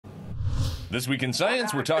This week in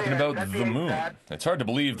science, we're talking about the moon. It's hard to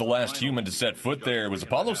believe the last human to set foot there was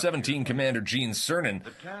Apollo 17 Commander Gene Cernan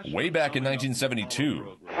way back in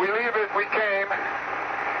 1972. We leave as we came,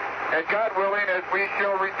 and God willing, as we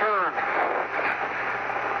shall return,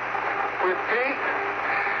 with peace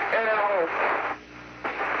and hope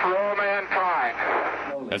for all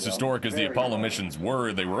mankind. As historic as the Apollo missions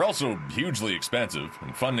were, they were also hugely expensive,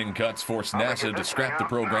 and funding cuts forced NASA to scrap the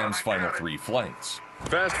program's final 3 flights.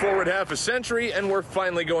 Fast forward half a century, and we're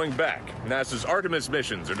finally going back. NASA's Artemis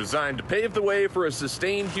missions are designed to pave the way for a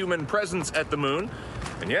sustained human presence at the moon.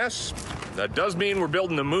 And yes, that does mean we're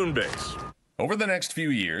building a moon base. Over the next few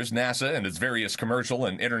years, NASA and its various commercial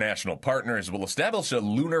and international partners will establish a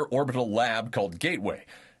lunar orbital lab called Gateway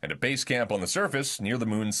and a base camp on the surface near the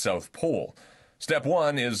moon's south pole. Step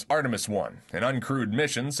 1 is Artemis 1, an uncrewed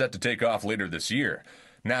mission set to take off later this year.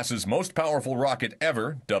 NASA's most powerful rocket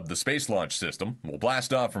ever, dubbed the Space Launch System, will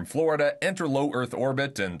blast off from Florida, enter low Earth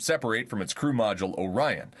orbit, and separate from its crew module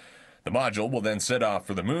Orion. The module will then set off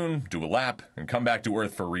for the moon, do a lap, and come back to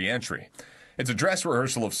Earth for re-entry. It's a dress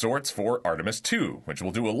rehearsal of sorts for Artemis 2, which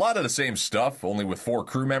will do a lot of the same stuff, only with 4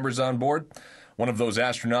 crew members on board. One of those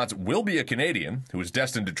astronauts will be a Canadian, who is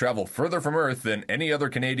destined to travel further from Earth than any other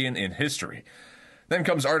Canadian in history. Then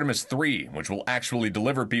comes Artemis 3, which will actually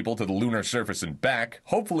deliver people to the lunar surface and back,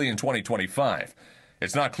 hopefully in 2025.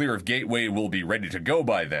 It's not clear if Gateway will be ready to go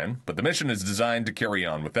by then, but the mission is designed to carry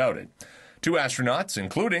on without it. 2 astronauts,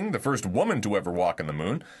 including the first woman to ever walk on the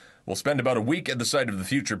moon, will spend about a week at the site of the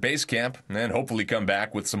future base camp and hopefully come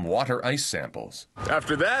back with some water ice samples.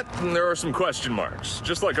 After that, there are some question marks.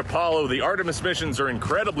 Just like Apollo, the Artemis missions are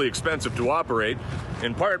incredibly expensive to operate,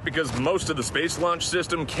 in part because most of the Space Launch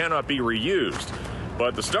System cannot be reused.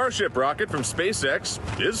 But the Starship rocket from SpaceX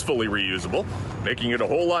is fully reusable, making it a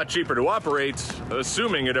whole lot cheaper to operate,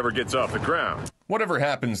 assuming it ever gets off the ground. Whatever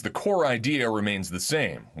happens, the core idea remains the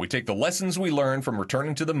same. We take the lessons we learn from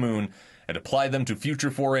returning to the moon and apply them to future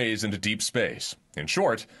forays into deep space. In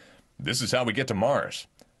short, this is how we get to Mars.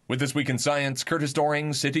 With This Week in Science, Curtis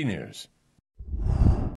Doring, City News.